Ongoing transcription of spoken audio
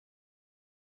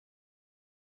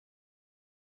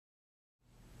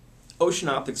Ocean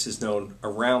optics is known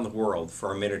around the world for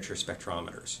our miniature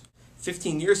spectrometers.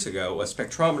 15 years ago, a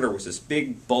spectrometer was this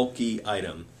big, bulky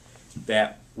item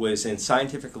that was in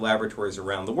scientific laboratories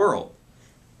around the world.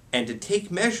 And to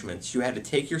take measurements, you had to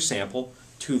take your sample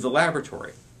to the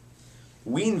laboratory.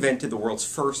 We invented the world's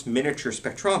first miniature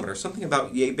spectrometer, something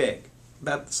about yay big,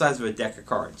 about the size of a deck of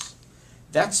cards.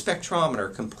 That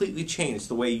spectrometer completely changed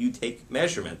the way you take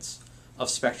measurements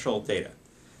of spectral data.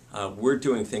 We're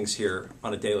doing things here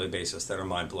on a daily basis that are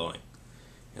mind-blowing.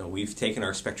 We've taken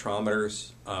our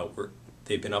spectrometers,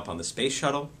 they've been up on the space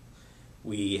shuttle.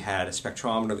 We had a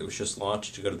spectrometer that was just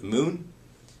launched to go to the moon.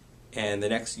 And the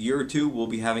next year or two, we'll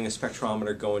be having a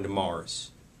spectrometer going to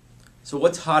Mars. So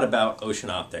what's hot about ocean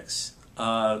optics?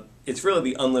 It's really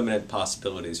the unlimited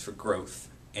possibilities for growth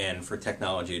and for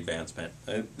technology advancement.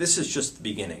 This is just the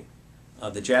beginning.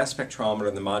 The gas spectrometer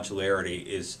and the modularity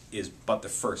is but the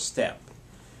first step.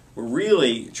 We're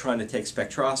really trying to take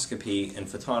spectroscopy and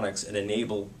photonics and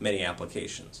enable many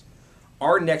applications.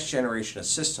 Our next generation of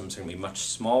systems are going to be much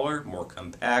smaller, more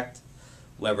compact,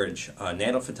 leverage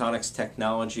nanophotonics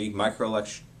technology,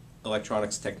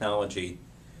 microelectronics technology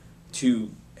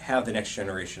to have the next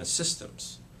generation of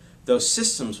systems. Those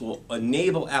systems will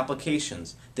enable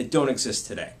applications that don't exist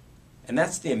today. And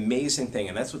that's the amazing thing,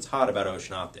 and that's what's hot about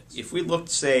ocean optics. If we looked,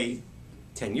 say,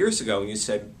 10 years ago and you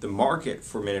said the market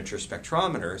for miniature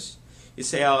spectrometers, you'd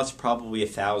say, oh, it's probably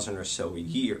 1,000 or so a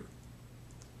year.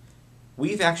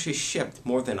 We've actually shipped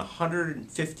more than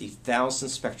 150,000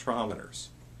 spectrometers.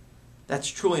 That's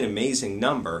truly an amazing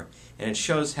number, and it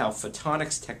shows how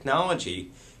photonics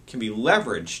technology can be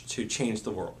leveraged to change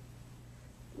the world.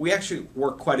 We actually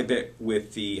work quite a bit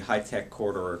with the high-tech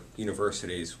corridor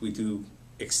universities. We do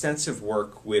extensive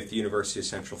work with the University of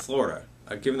Central Florida.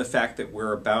 Given the fact that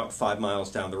we're about 5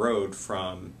 miles down the road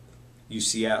from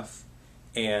UCF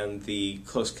and the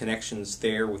close connections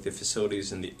there with the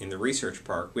facilities in the research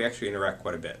park, we actually interact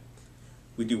quite a bit.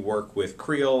 We do work with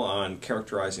Creel on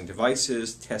characterizing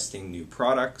devices, testing new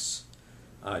products,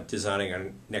 designing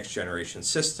our next generation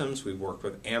systems. We work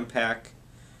with AMPAC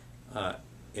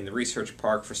in the research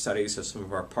park for studies of some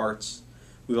of our parts.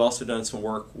 We've also done some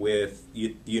work with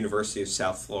the University of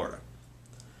South Florida.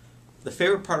 The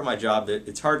favorite part of my job,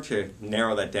 it's hard to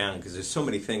narrow that down because there's so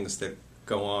many things that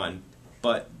go on,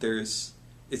 but it's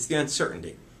the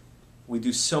uncertainty. We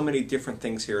do so many different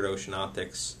things here at Ocean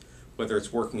Optics, whether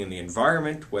it's working in the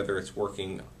environment, whether it's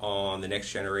working on the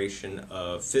next generation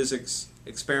of physics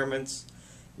experiments,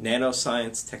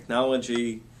 nanoscience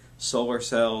technology, solar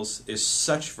cells, is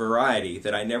such variety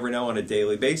that I never know on a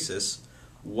daily basis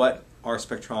what our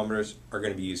spectrometers are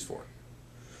going to be used for.